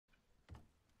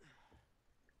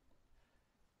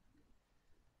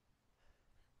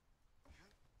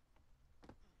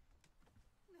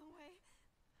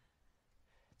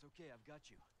okay, I've got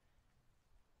you.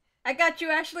 I got you,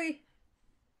 Ashley.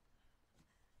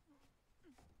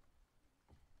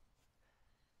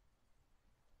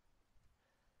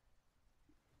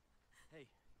 Hey,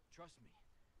 trust me.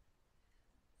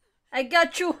 I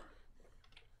got you.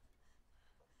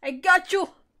 I got you.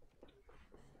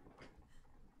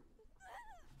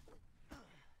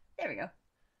 There we go.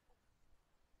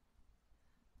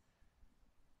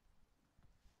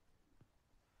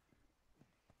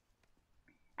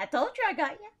 I told you I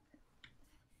got you.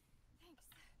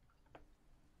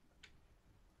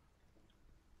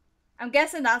 I'm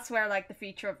guessing that's where like the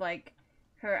feature of like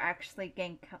her actually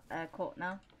getting caught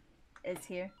now is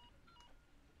here.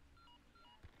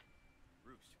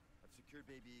 Roost, I've secured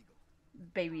Baby Eagle.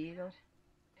 Baby Eagle. Is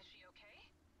she okay?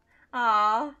 Aww.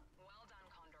 Well done,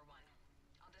 Condor 1.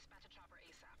 I'll dispatch a chopper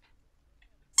ASAP.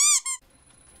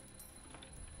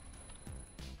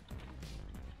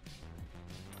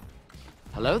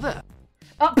 Hello there.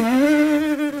 Oh.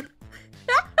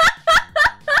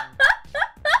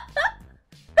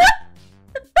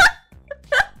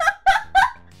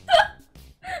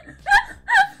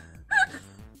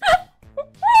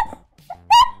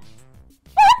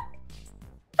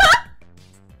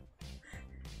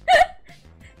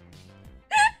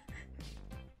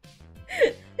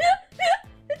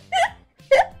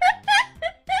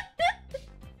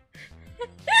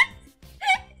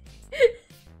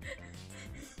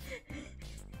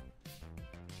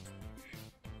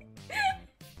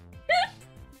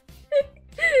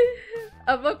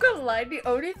 I'm not gonna lie, the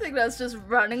only thing that's just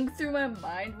running through my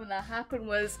mind when that happened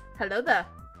was, hello there.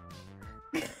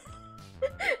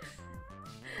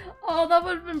 Oh, that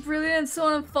would have been brilliant.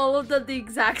 Someone followed at the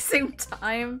exact same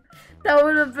time. That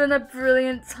would have been a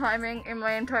brilliant timing in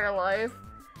my entire life.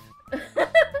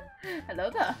 Hello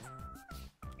there.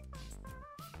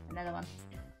 Another one.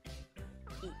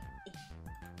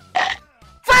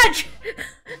 Fudge!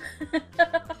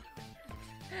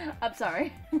 I'm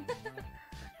sorry.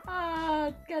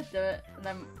 Ah, God damn it. And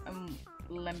I'm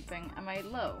limping. Am I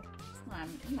low? No,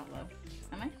 I'm not low.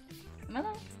 Am I? Am I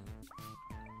low?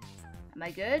 Am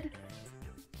I good?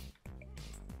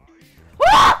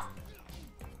 Ah!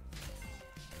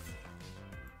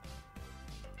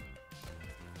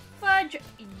 Fudge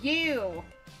you!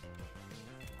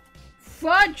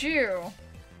 Fudge you!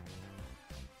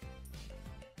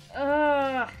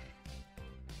 Ugh.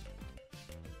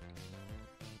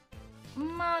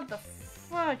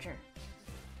 Motherfudger.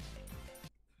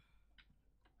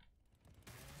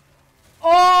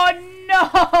 Oh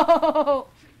no!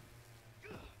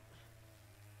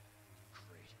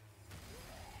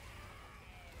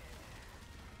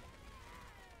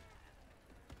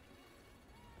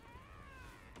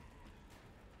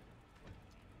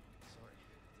 Sorry,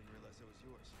 didn't realize it was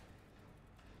yours.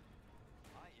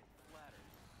 I am flattered.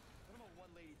 But I'm a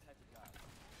one-lady type of guy.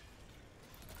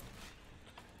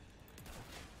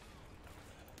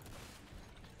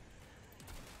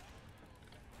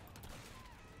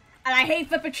 And I hate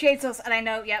flipping chainsaws, and I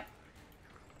know, yep.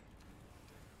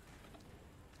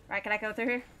 Right, can I go through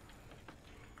here?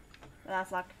 Oh,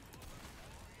 that's locked.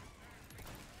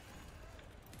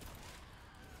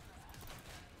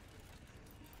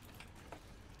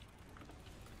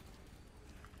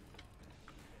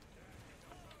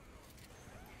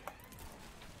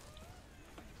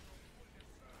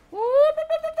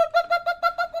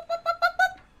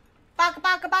 Baka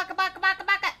baka baka baka baka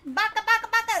baka baka baka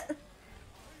baka.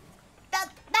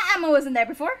 That ammo wasn't there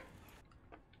before.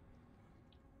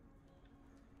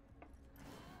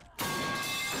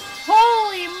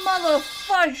 Holy mother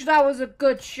fudge, that was a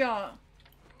good shot.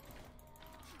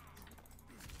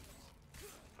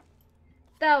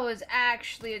 That was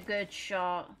actually a good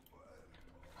shot.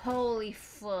 Holy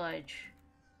fudge.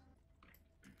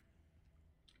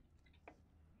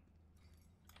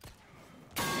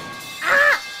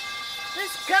 Ah!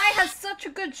 This guy has such a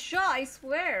good shot, I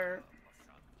swear.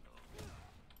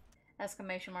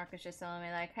 Exclamation mark is just telling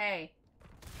me like, hey.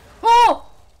 Oh!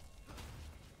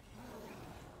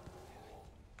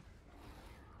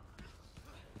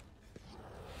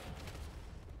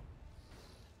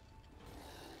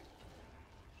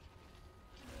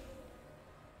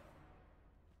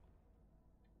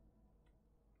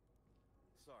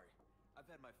 Sorry, I've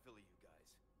had my fill of you guys.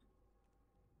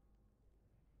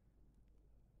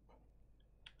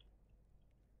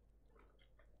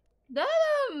 That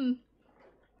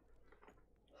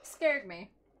scared me.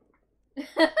 I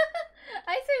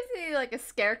seriously need like a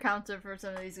scare counter for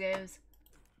some of these games.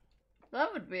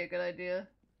 That would be a good idea.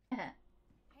 Hey,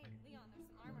 Leon, there's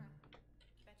some armor.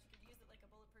 Bet you could use it like a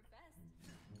bulletproof vest.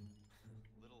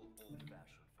 Little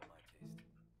old-fashioned for my taste.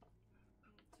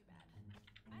 Too bad.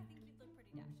 I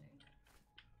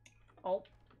Oh.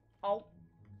 Oh.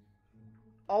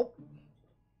 Oh.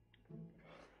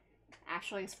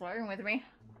 Ashley's flirting with me.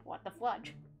 What the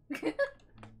fudge? This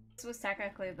was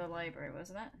technically the library,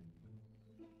 wasn't it?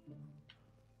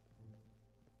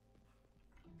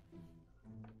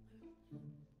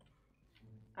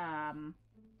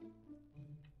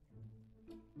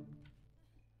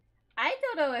 I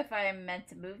don't know if I'm meant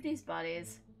to move these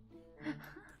bodies.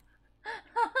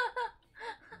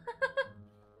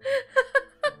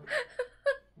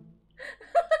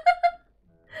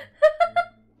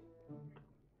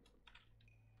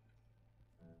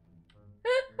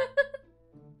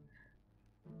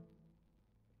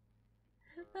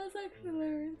 That's actually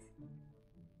hilarious.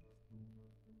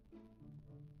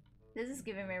 This is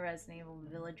giving me Resident Evil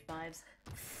Village vibes.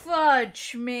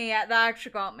 Fudge me! That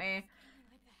actually got me.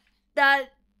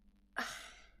 That...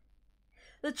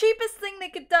 The cheapest thing they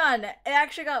could done, it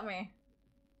actually got me.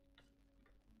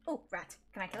 Oh, rat.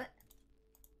 Can I kill it?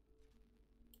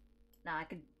 No, I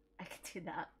could do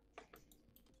that.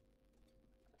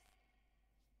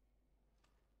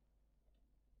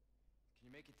 Can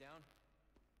you make it down?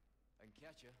 I can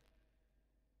catch you.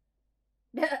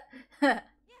 Yeah, I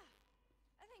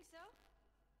think so.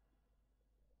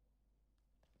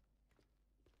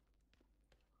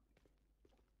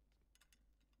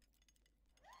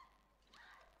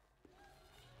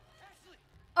 Ashley!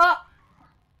 Oh!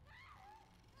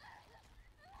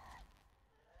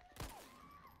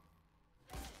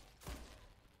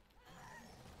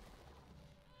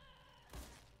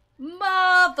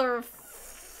 Mother...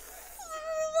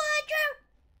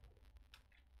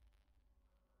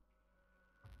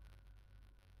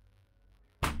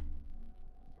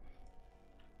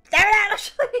 Damn it,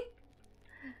 Ashley!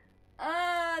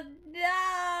 Oh,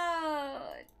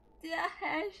 no!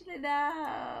 Ashley,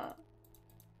 no!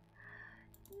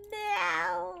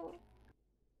 No!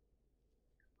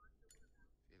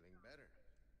 Feeling better?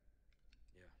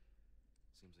 Yeah.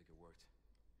 Seems like it worked.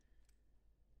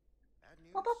 Bad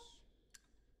news? Whoop, whoop.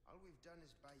 All we've done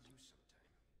is buy you some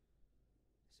time.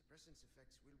 The suppressant's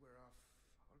effects will wear off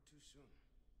all too soon.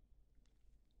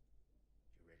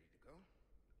 You ready to go?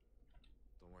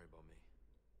 Don't worry about me.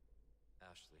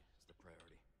 Ashley is the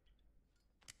priority.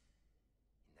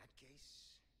 In that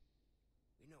case,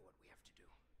 we know what we have to do.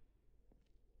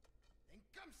 Then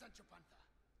come, Sancho Panza!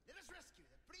 Let us rescue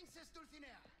the Princess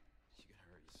Dulcinea! You can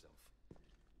hurt yourself.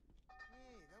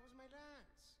 Hey, that was my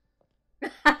dance.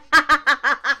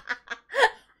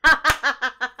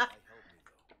 Why help me,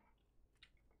 though?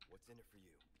 What's in it for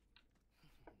you?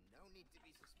 No need to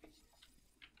be suspicious.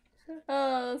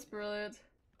 Oh, that's brilliant.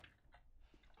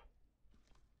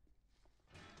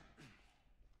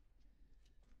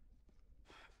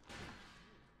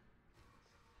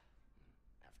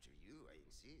 After you, I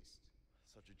insist.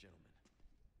 Such a gentleman.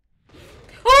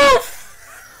 Oh,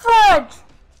 fudge!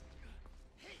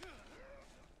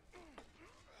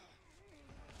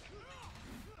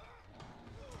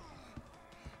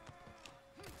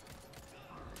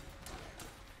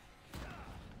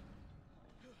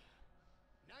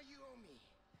 Now you owe me.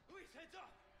 Luis, heads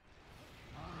up!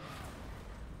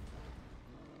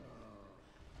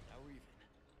 Now we're even.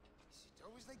 Is it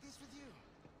always like this with you?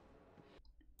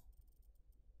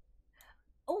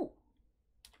 Oh!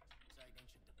 Inside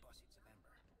ancient deposits of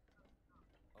amber.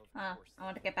 Of course. I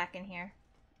want to get back in here.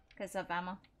 Because of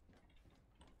ammo.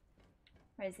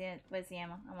 Where's the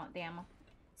ammo? I want the ammo.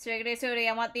 Surgity Sooty,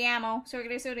 I want the ammo.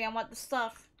 Surgity Sooty, I want the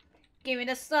stuff. Give me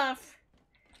the stuff.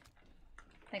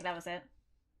 I think that was it.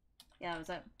 Yeah, that was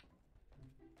it.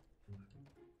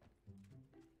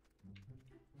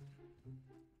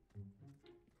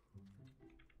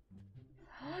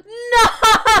 No!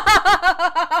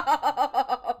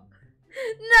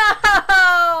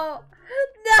 No!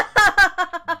 No!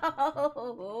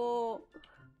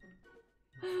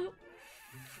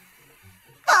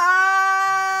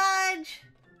 Fudge!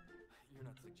 You're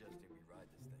not suggesting we ride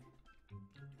this thing.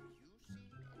 Do you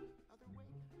see any other way?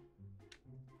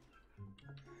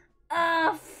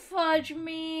 Ah, fudge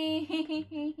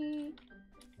me!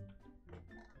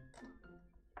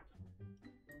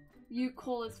 You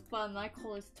call this fun, I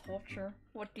call this torture.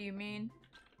 What do you mean?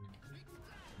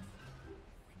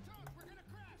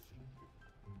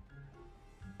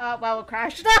 Well, it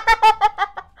crashed. I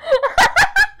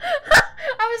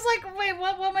was like, wait,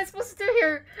 what am I supposed to do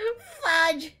here?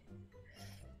 Fudge!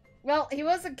 Well, he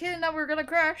wasn't kidding that we were gonna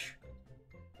crash.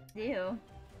 Ew. You're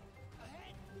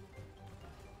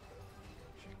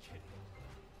kidding.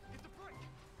 Hit the brake!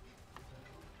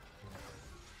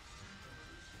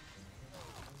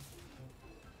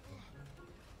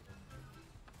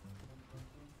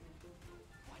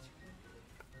 What?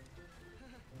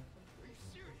 Are you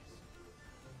serious?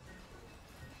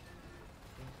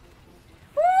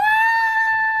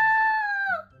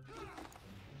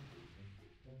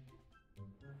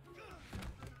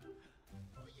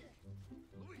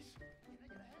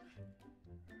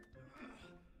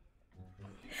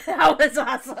 That was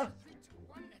awesome. 3, 2,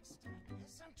 1, next.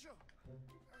 Sancho.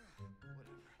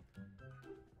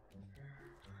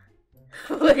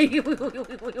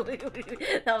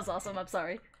 That was awesome. I'm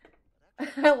sorry.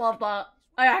 I love that.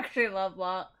 I actually love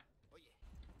that.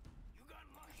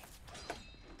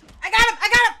 I got him! I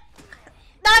got him!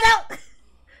 No, no!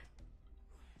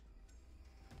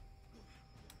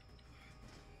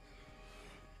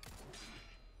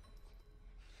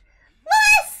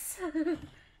 Nice!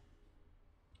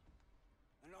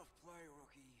 Enough play,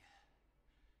 rookie.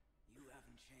 You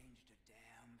haven't changed a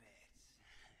damn bit.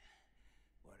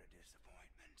 What a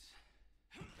disappointment.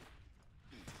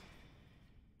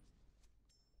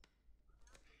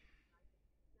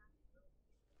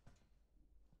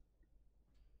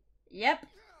 Yep.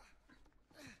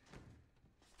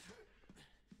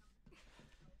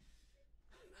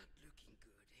 Not looking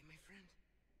good, eh, my friend?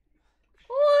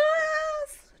 What?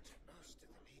 Such a loss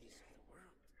to the ladies of the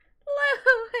world.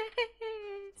 Louis!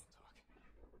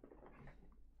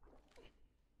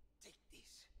 Take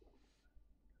this.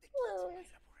 The key to my Louis.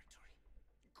 laboratory.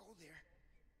 Go there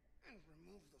and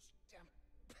remove those damn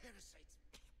parasites.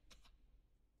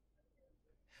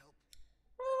 Help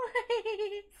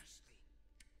Louis. Ashley.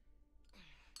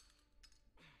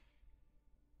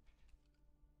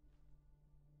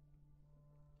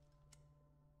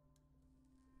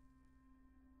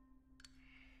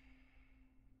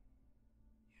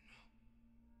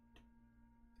 You know,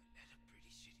 I led a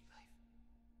pretty shitty life.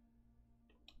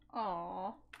 Aww.